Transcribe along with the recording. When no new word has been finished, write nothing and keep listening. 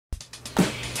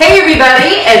Hey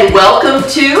everybody, and welcome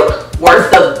to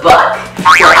Worth a Buck,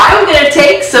 where I'm going to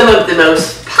take some of the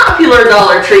most popular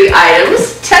Dollar Tree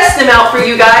items, test them out for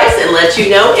you guys, and let you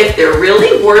know if they're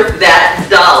really worth that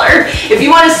dollar. If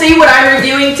you want to see what I'm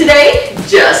reviewing today,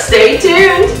 just stay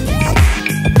tuned.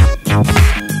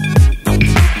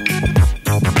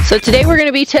 So today we're going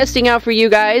to be testing out for you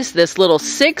guys this little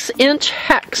 6-inch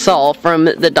hacksaw from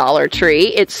the Dollar Tree.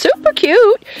 It's super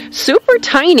cute, super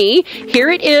tiny. Here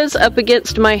it is up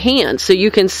against my hand, so you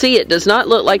can see it does not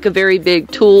look like a very big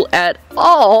tool at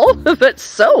all, but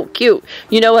so cute.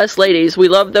 You know us ladies, we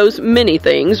love those mini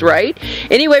things, right?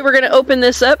 Anyway, we're going to open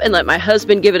this up and let my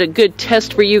husband give it a good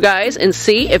test for you guys and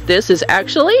see if this is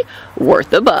actually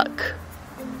worth a buck.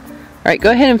 Alright,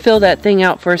 go ahead and fill that thing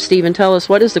out for us, Steve, and tell us,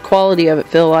 what does the quality of it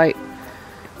feel like?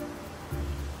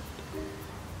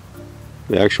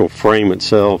 The actual frame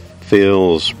itself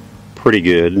feels pretty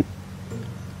good.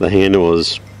 The handle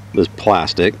is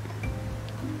plastic.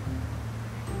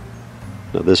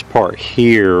 Now this part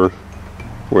here,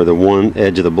 where the one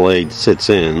edge of the blade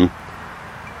sits in,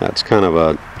 that's kind of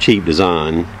a cheap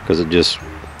design because it just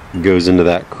goes into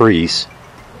that crease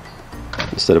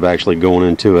instead of actually going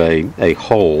into a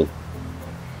hole.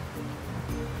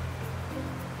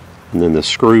 And then the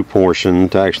screw portion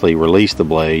to actually release the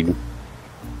blade,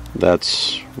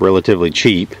 that's relatively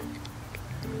cheap.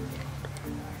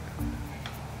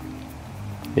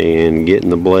 And getting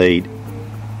the blade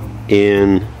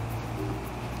in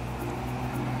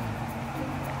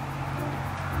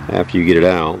after you get it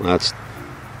out, that's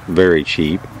very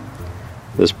cheap.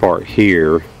 This part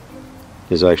here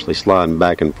is actually sliding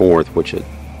back and forth, which it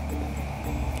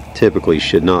typically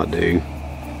should not do.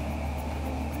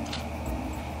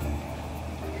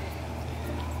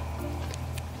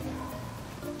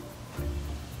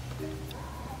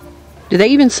 Do they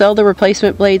even sell the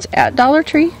replacement blades at Dollar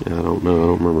Tree? I don't know. I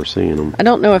don't remember seeing them. I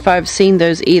don't know if I've seen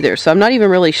those either, so I'm not even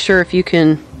really sure if you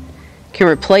can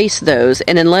replace those.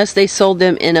 And unless they sold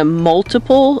them in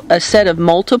a set of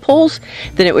multiples,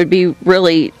 then it would be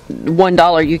really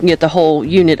 $1. You can get the whole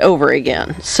unit over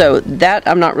again. So that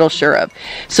I'm not real sure of.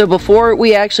 So before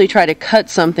we actually try to cut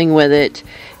something with it,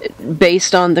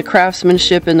 based on the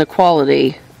craftsmanship and the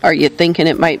quality, are you thinking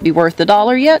it might be worth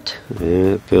 $1 yet? Yeah,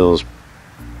 it feels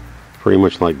pretty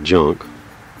much like junk,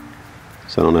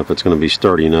 so I don't know if it's going to be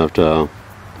sturdy enough to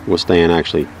withstand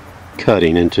actually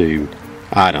cutting into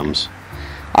items.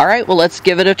 Alright, well, let's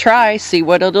give it a try, see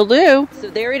what it'll do. So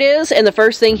there it is, and the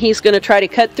first thing he's going to try to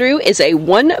cut through is a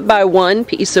 1x1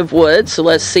 piece of wood, so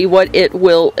let's see what it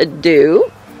will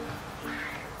do.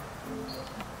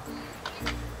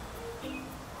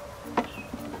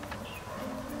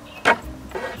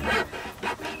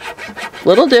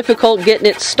 Little difficult getting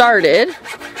it started,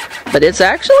 but it's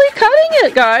actually cutting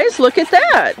it, guys. Look at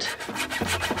that.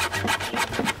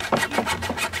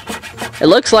 It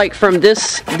looks like from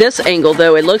this angle,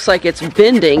 though, it looks like it's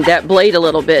bending that blade a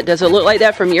little bit. Does it look like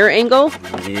that from your angle?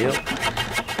 Yep.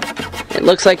 It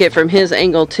looks like it from his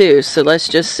angle, too. So let's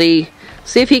just see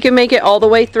if he can make it all the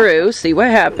way through, see what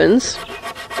happens.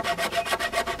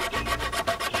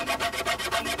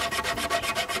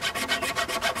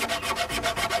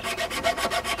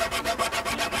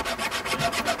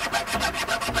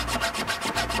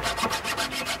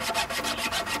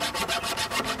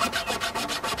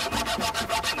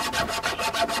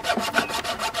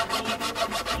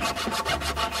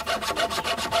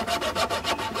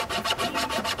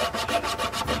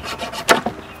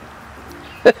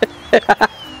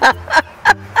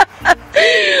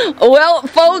 Well,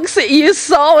 folks, you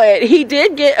saw it. He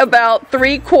did get about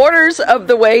 3/4 of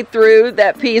the way through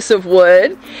that piece of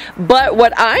wood. But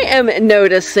what I am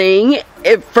noticing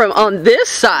from on this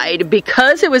side,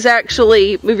 because it was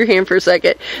actually, move your hand for a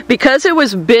second, because it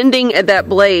was bending at that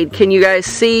blade, can you guys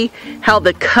see how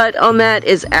the cut on that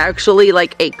is actually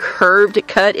like a curved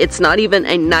cut? It's not even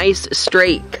a nice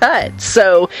straight cut.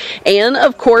 So, and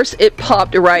of course it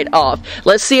popped right off.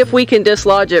 Let's see if we can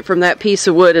dislodge it from that piece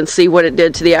of wood and see what it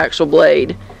did to the actual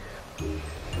blade.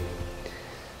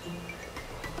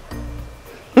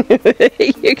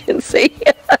 You can see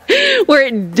where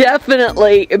it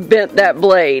definitely bent that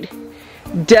blade.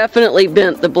 Definitely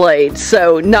bent the blade.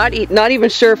 So not even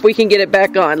sure if we can get it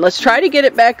back on. Let's try to get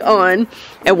it back on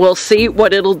and we'll see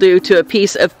what it'll do to a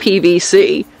piece of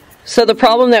PVC. So the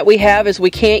problem that we have is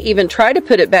we can't even try to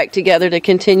put it back together to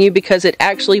continue because it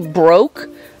actually broke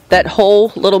that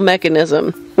whole little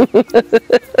mechanism. Alright,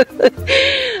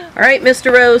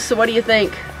 Mr. Rose, so what do you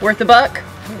think? Worth a buck?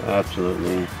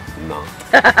 Absolutely not.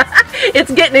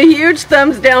 It's getting a huge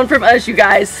thumbs down from us, you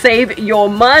guys. Save your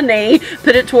money.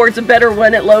 Put it towards a better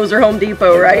one at Lowe's or Home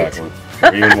Depot, right? Exactly.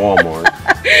 Or even Walmart.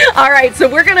 Alright, so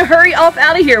we're going to hurry off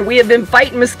out of here. We have been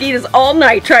fighting mosquitoes all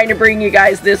night trying to bring you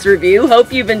guys this review.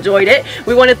 Hope you've enjoyed it.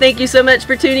 We want to thank you so much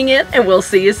for tuning in, and we'll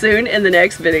see you soon in the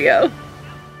next video.